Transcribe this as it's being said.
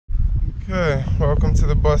Okay, welcome to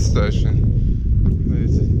the bus station.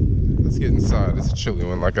 Let's get inside. It's a chilly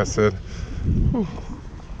one, like I said. Whew.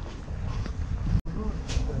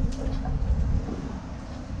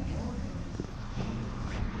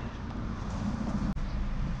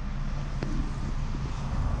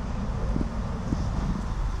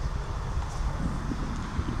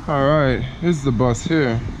 Alright, here's the bus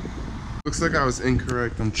here. Looks like I was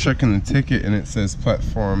incorrect. I'm checking the ticket and it says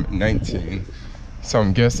platform 19. So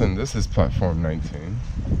I'm guessing this is platform 19.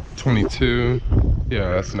 22,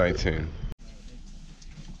 yeah, that's 19.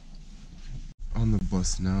 On the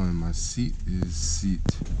bus now and my seat is seat,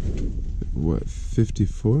 what,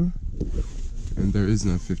 54? And there is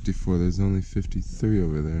no 54, there's only 53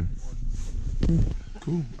 over there.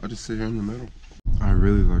 Cool, I'll just sit here in the middle. I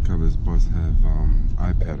really like how this bus have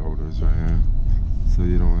iPad holders right here. So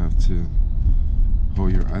you don't have to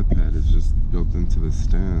hold your iPad, it's just built into the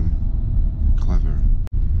stand. Clever.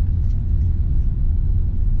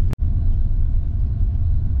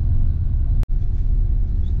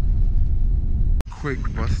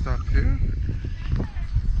 Quick bus stop here.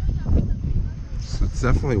 So it's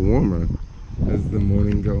definitely warmer as the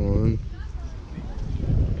morning go on.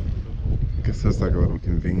 I guess that's like a little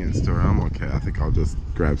convenience store. I'm okay. I think I'll just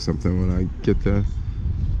grab something when I get there.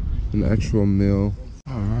 An actual meal.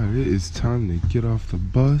 Alright, it is time to get off the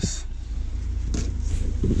bus.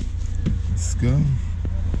 Let's go.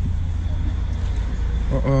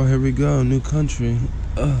 Uh-oh, here we go. New country.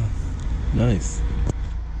 Nice.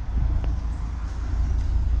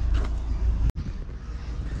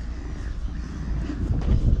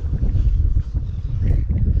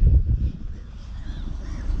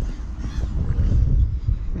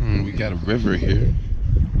 We got a river here.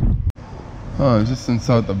 Oh, just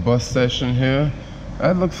inside the bus station here.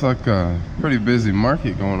 That looks like a pretty busy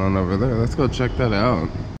market going on over there. Let's go check that out.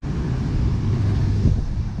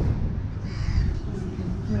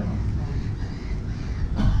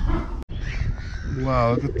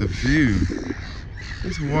 Wow, look at the view.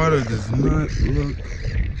 This water does not look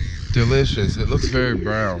delicious. It looks very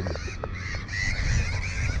brown.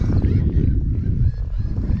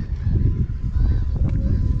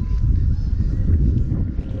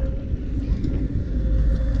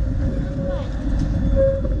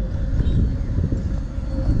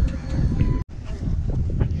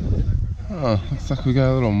 Oh, looks like we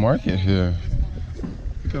got a little market here.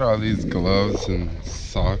 Look at all these gloves and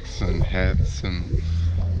socks and hats and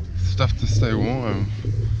stuff to stay warm.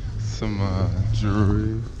 Some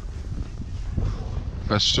jewelry,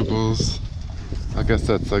 vegetables. I guess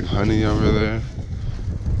that's like honey over there.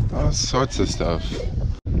 All sorts of stuff.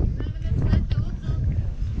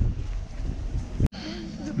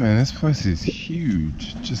 Man, this place is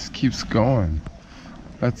huge. It just keeps going.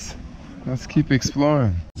 Let's keep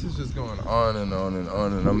exploring. This is just going on and on and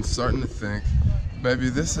on, and I'm starting to think maybe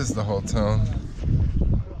this is the whole town.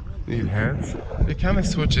 Need hats? It kind of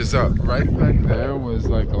switches up. Right back there was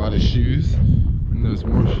like a lot of shoes, and there's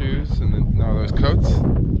more shoes, and then now there's coats,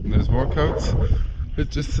 and there's more coats. It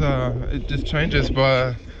just changes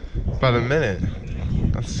by the minute.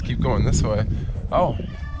 Let's keep going this way. Oh,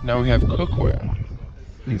 now we have cookware.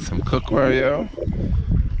 Need some cookware, yo.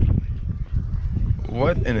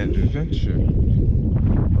 What an adventure.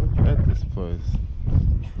 Look at this place.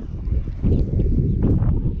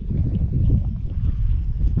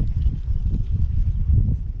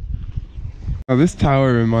 Now this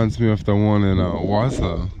tower reminds me of the one in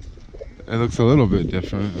Warsaw. It looks a little bit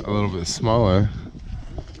different, a little bit smaller.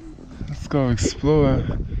 Let's go explore.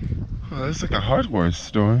 Oh, there's like a hardware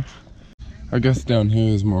store. I guess down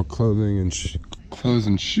here is more clothing and clothes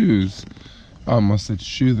and shoes. I almost said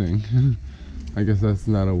shooting. I guess that's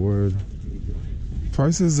not a word.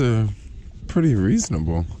 Prices are pretty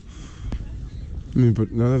reasonable. I mean, but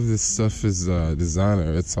none of this stuff is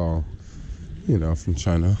designer. It's all, you know, from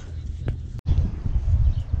China.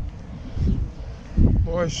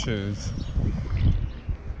 More shoes.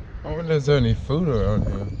 I wonder if there's any food around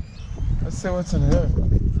here. Let's see what's in here.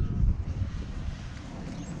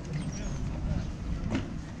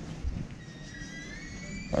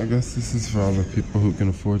 I guess this is for all the people who can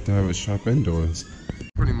afford to have a shop indoors.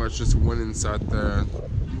 Pretty much just went inside there,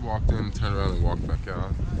 walked in, turned around and walked back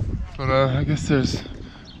out. But I guess there's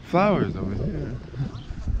flowers over here.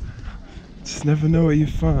 Just never know what you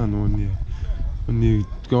find when you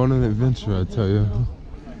go on an adventure, I tell you.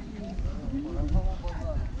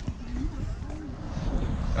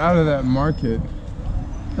 Out of that market.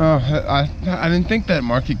 Oh, I didn't think that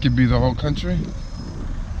market could be the whole country.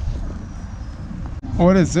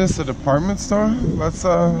 What is this, a department store? Let's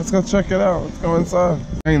go check it out. Let's go inside.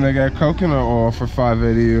 Dang, they got coconut oil for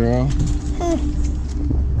 €5.80. Huh.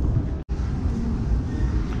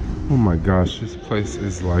 Oh my gosh, this place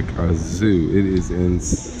is like a zoo. It is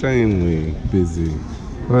insanely busy.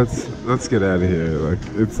 Let's get out of here. Like,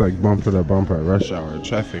 it's like bumper to bumper rush hour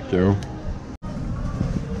traffic, yo.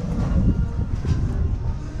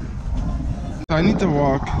 I need to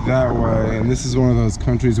walk that way, and this is one of those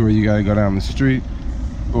countries where you gotta go down the street,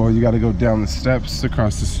 or you gotta go down the steps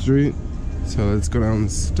across the street. So let's go down the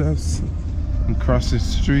steps and cross the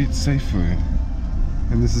street safely.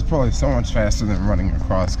 And this is probably so much faster than running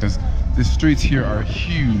across, because the streets here are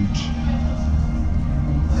huge.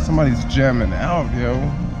 Somebody's jamming out, yo.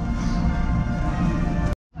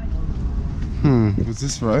 Was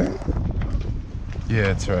this right?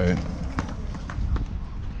 Yeah, it's right.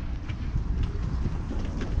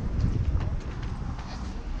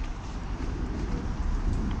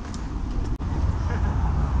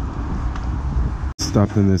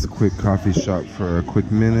 Stopped in this quick coffee shop for a quick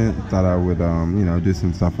minute. Thought I would, you know, do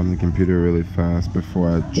some stuff on the computer really fast before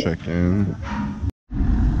I check in.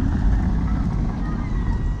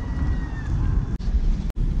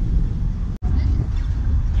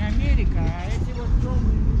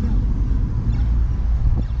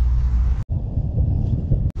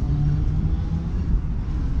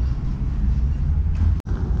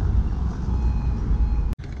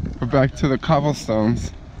 We're back to the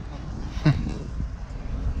cobblestones.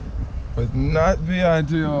 Would not be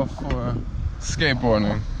ideal for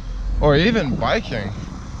skateboarding or even biking,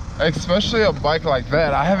 especially a bike like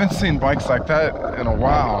that. I haven't seen bikes like that in a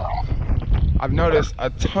while. I've noticed a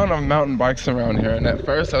ton of mountain bikes around here, and at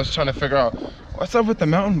first I was trying to figure out what's up with the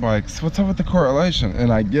mountain bikes, what's up with the correlation,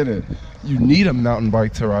 and I get it. You need a mountain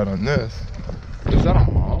bike to ride on this. Is that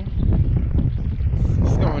a mall?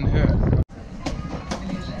 Let's go in here.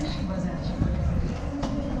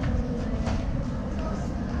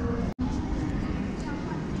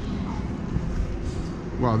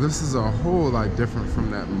 Wow, this is a whole lot different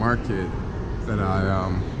from that market that I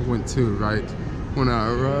went to right when I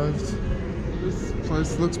arrived. This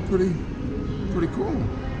place looks pretty cool.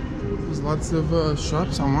 There's lots of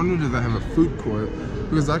shops. I wondered if they have a food court,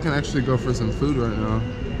 because I can actually go for some food right now.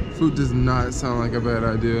 Food does not sound like a bad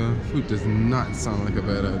idea. Food does not sound like a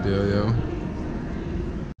bad idea, yo.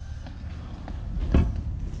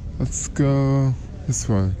 Let's go this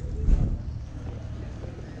way.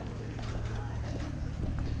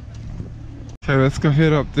 Okay, let's go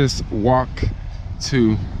hit up this walk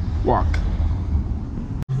to walk.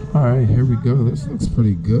 All right, here we go. This looks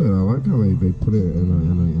pretty good. I like how they put it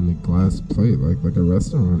in a glass plate, like a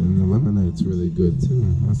restaurant, and the lemonade's really good too.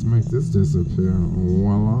 Let's make this disappear.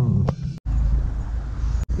 Voila.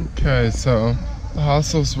 Okay, so the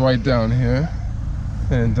hostel's right down here,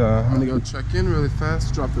 and I'm gonna go check in really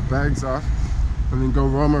fast, drop the bags off, and then go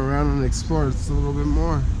roam around and explore just a little bit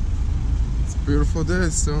more. It's a beautiful day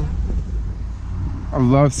still. I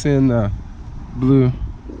love seeing the blue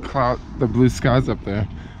skies up there.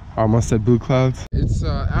 I almost said blue clouds. It's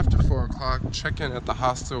after 4 o'clock. Check-in at the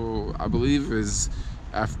hostel, I believe, is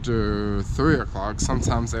after 3 o'clock.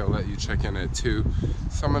 Sometimes they'll let you check in at 2.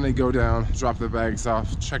 So I'm gonna go down, drop the bags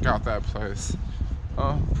off, check out that place.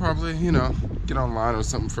 Probably, you know, get online or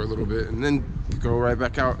something for a little bit, and then go right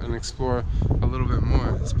back out and explore a little bit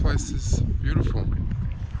more. This place is beautiful.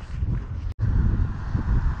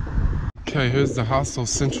 Okay, here's the hostel,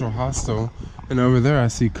 Central Hostel, and over there I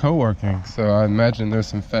see co-working, so I imagine there's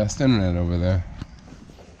some fast internet over there.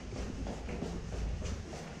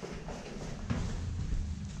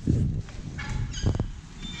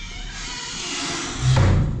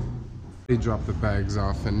 They dropped the bags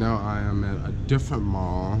off, and now I am at a different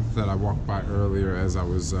mall that I walked by earlier as I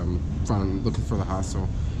was looking for the hostel,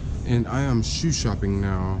 and I am shoe shopping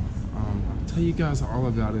now. I'll tell you guys all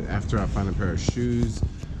about it after I find a pair of shoes.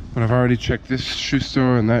 But I've already checked this shoe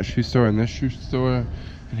store and that shoe store and this shoe store.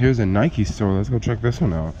 And here's a Nike store. Let's go check this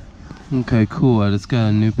one out. Okay, cool. I just got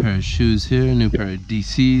a new pair of shoes here, a new pair of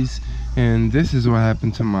DCs. And this is what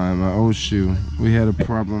happened to my old shoe. We had a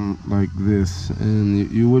problem like this,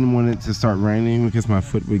 and you wouldn't want it to start raining because my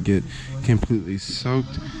foot would get completely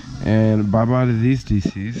soaked. And bye-bye to these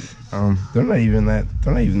DCs. They're not even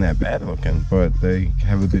that bad looking, but they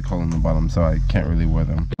have a big hole in the bottom, so I can't really wear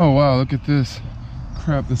them. Oh wow, look at this.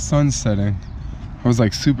 Crap, the sun's setting. I was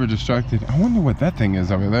like super distracted. I wonder what that thing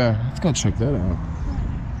is over there. Let's go check that out.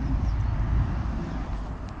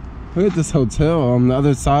 Look at this hotel. On the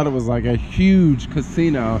other side, it was like a huge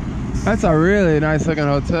casino. That's a really nice looking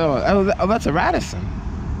hotel. Oh, that's a Radisson.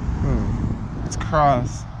 Oh, it's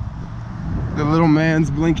cross. The little man's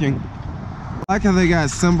blinking. I like how they got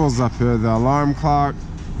symbols up here. The alarm clock,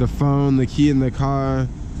 the phone, the key in the car,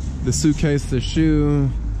 the suitcase, the shoe,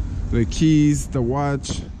 the keys, the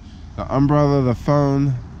watch, the umbrella, the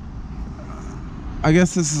phone. I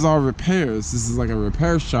guess this is all repairs. This is like a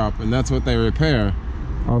repair shop, and that's what they repair.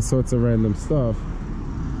 All sorts of random stuff.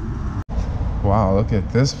 Wow, look at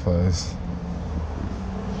this place.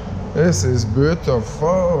 This is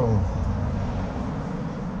beautiful.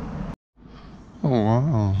 Oh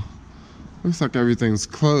wow. Looks like everything's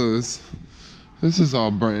closed. This is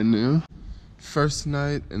all brand new. First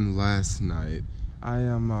night and last night. I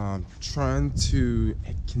am trying to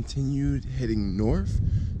continue heading north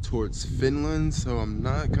towards Finland, so I'm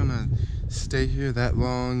not gonna stay here that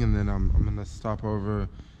long, and then I'm gonna stop over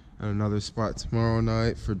at another spot tomorrow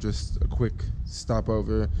night for just a quick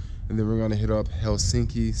stopover, and then we're gonna hit up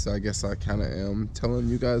Helsinki. So I guess I kind of am telling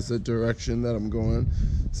you guys the direction that I'm going.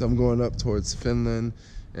 So I'm going up towards Finland,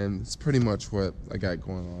 and it's pretty much what I got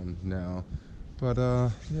going on now. But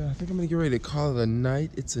yeah, I think I'm gonna get ready to call it a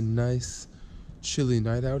night. It's a nice chilly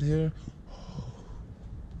night out here.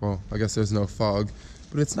 Well, I guess there's no fog,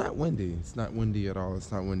 but it's not windy. It's not windy at all.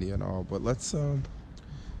 It's not windy at all. But let's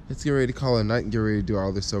get ready to call it a night and get ready to do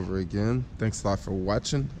all this over again. Thanks a lot for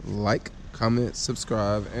watching. Like, comment,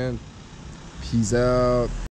 subscribe, and peace out.